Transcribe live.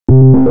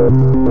A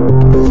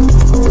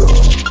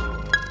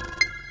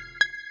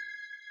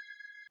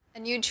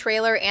new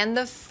trailer and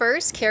the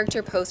first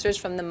character posters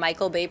from the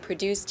Michael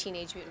Bay-produced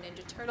Teenage Mutant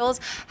Ninja Turtles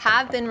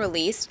have been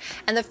released,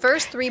 and the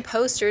first 3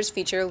 posters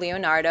feature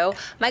Leonardo,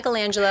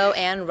 Michelangelo,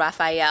 and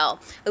Raphael.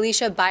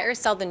 Alicia, buy or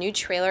sell the new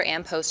trailer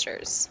and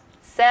posters?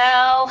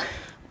 Sell.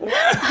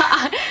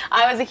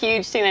 I was a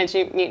huge Teenage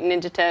Mutant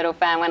Ninja Turtle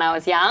fan when I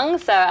was young,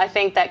 so I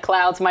think that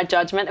clouds my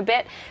judgment a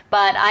bit.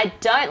 But I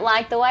don't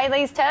like the way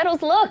these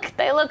turtles look.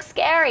 They look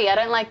scary. I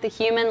don't like the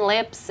human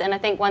lips, and I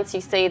think once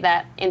you see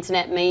that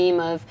internet meme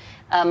of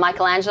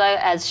Michelangelo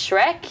as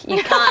Shrek,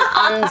 you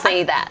can't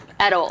unsee that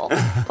at all.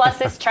 Plus,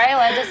 this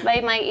trailer just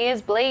made my ears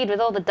bleed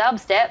with all the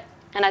dubstep.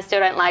 And I still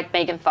don't like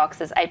Megan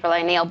Fox as April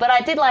O'Neil. But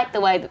I did like the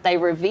way that they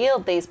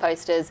revealed these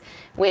posters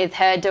with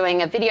her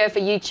doing a video for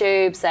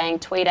YouTube saying,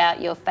 tweet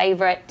out your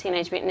favorite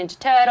Teenage Mutant Ninja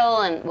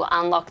Turtle and we'll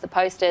unlock the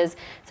posters.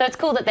 So it's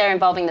cool that they're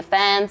involving the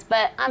fans,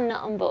 but I'm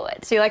not on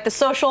board. So you like the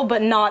social,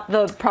 but not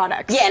the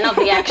products? Yeah, not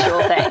the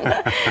actual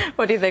thing.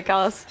 What do you think,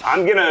 Alice?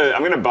 I'm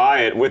gonna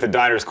buy it with a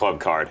Diners Club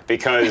card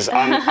because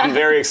I'm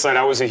very excited.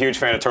 I was a huge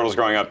fan of Turtles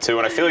growing up too,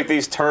 and I feel like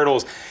these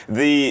Turtles,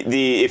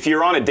 if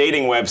you're on a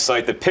dating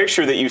website, the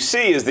picture that you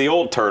see is the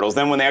old Turtles.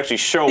 Then when they actually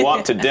show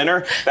up to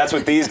dinner, that's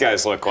what these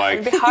guys look like.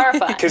 It'd be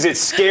horrifying. Because it's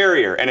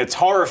scarier and it's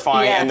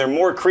horrifying and they're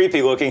more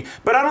creepy looking.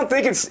 But I don't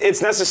think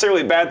it's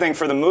necessarily a bad thing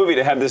for the movie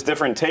to have this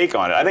different take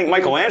on it. I think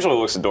Michelangelo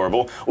looks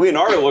adorable.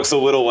 Leonardo looks a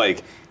little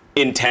like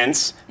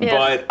intense,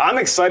 but I'm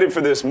excited for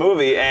this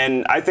movie,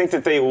 and I think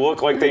that they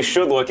look like they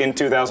should look in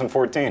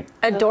 2014.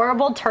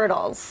 Adorable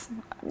turtles.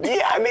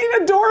 Yeah, I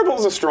mean, adorable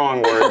is a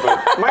strong word,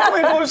 but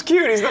Michelangelo's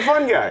cute. He's the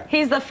fun guy.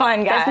 He's the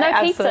fun guy. There's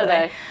no pizza,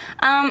 though.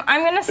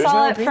 I'm going to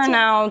sell it for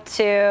now,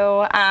 too.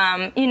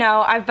 You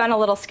know, I've been a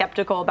little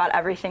skeptical about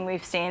everything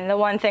we've seen. The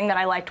one thing that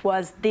I liked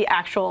was the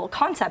actual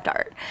concept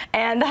art,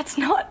 and that's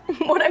not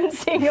what I'm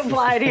seeing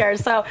applied here.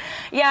 So,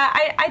 yeah,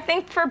 I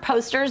think for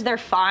posters, they're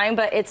fine,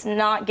 but it's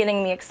not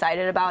getting me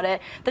excited about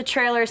it. The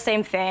trailer,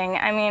 same thing.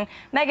 I mean,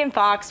 Megan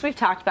Fox, we've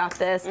talked about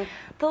this.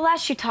 The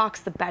less she talks,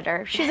 the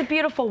better. She's a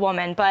beautiful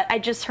woman, but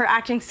her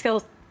acting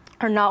skills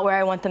are not where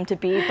I want them to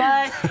be.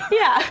 But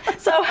yeah,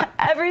 so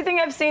everything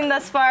I've seen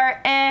thus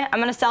far, I'm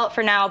gonna sell it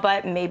for now,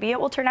 but maybe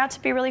it will turn out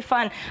to be really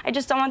fun. I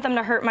just don't want them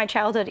to hurt my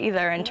childhood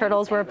either, and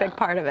Turtles were a big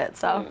part of it,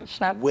 so.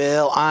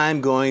 Well,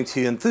 I'm going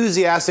to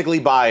enthusiastically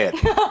buy it.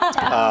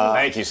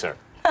 Thank you, sir.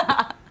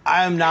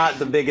 I'm not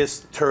the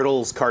biggest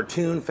Turtles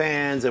cartoon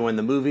fans, and when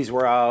the movies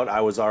were out,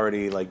 I was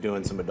already like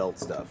doing some adult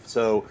stuff.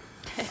 So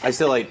I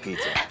still ate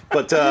pizza,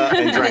 but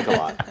and drank a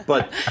lot.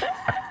 But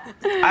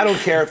I don't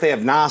care if they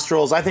have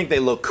nostrils. I think they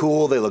look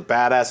cool. They look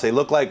badass. They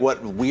look like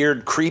what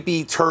weird,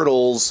 creepy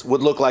turtles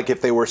would look like if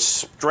they were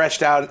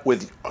stretched out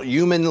with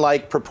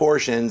human-like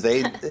proportions.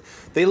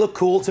 They look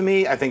cool to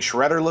me. I think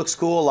Shredder looks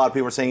cool. A lot of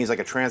people are saying he's like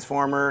a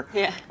transformer.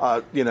 Yeah.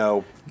 You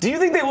know. Do you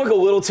think they look a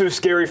little too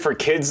scary for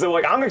kids, though?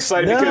 Like, I'm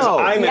excited because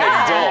I'm an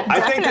adult. Definitely.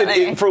 I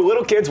think that for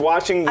little kids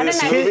watching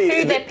this movie... I don't know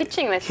who they're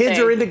pitching this Kids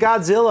to. are into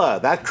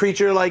Godzilla. That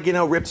creature, like, you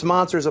know, rips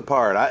monsters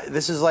apart.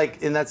 This is,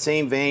 like, in that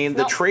same vein.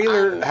 The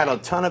trailer had a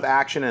ton of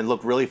action and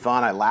looked really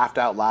fun. I laughed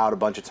out loud a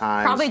bunch of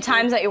times. Probably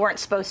times that you weren't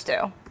supposed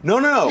to.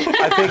 No.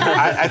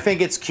 I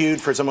think it's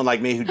cute for someone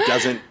like me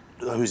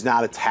who's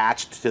not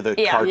attached to the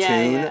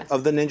cartoon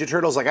of the Ninja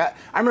Turtles. Like I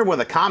remember when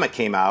the comic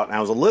came out and I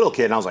was a little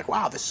kid and I was like,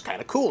 wow, this is kind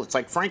of cool. It's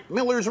like Frank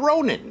Miller's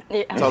Ronin.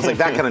 Yeah. So I was like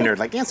that kind of nerd.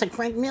 Like, yeah, it's like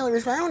Frank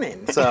Miller's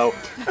Ronin. So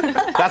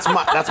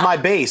that's my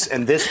base,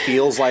 and this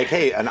feels like,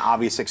 hey, an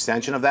obvious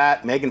extension of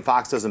that. Megan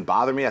Fox doesn't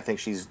bother me. I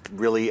think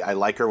I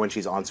like her when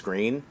she's on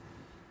screen.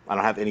 I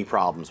don't have any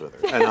problems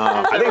with her. And,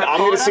 I think I'm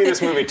going to see this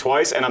movie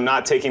twice, and I'm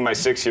not taking my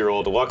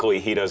 6-year-old.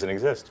 Luckily, he doesn't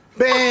exist.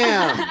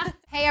 Bam!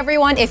 Hey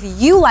everyone, if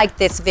you liked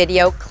this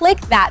video,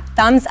 click that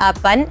thumbs up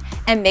button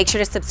and make sure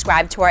to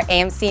subscribe to our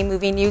AMC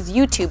Movie News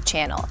YouTube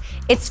channel.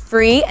 It's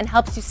free and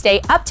helps you stay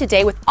up to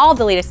date with all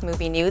the latest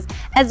movie news,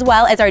 as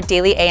well as our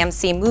daily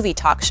AMC movie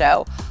talk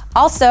show.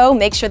 Also,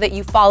 make sure that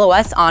you follow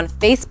us on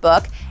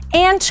Facebook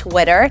and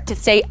Twitter to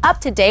stay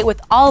up to date with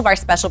all of our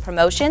special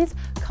promotions,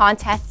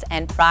 contests,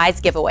 and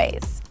prize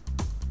giveaways.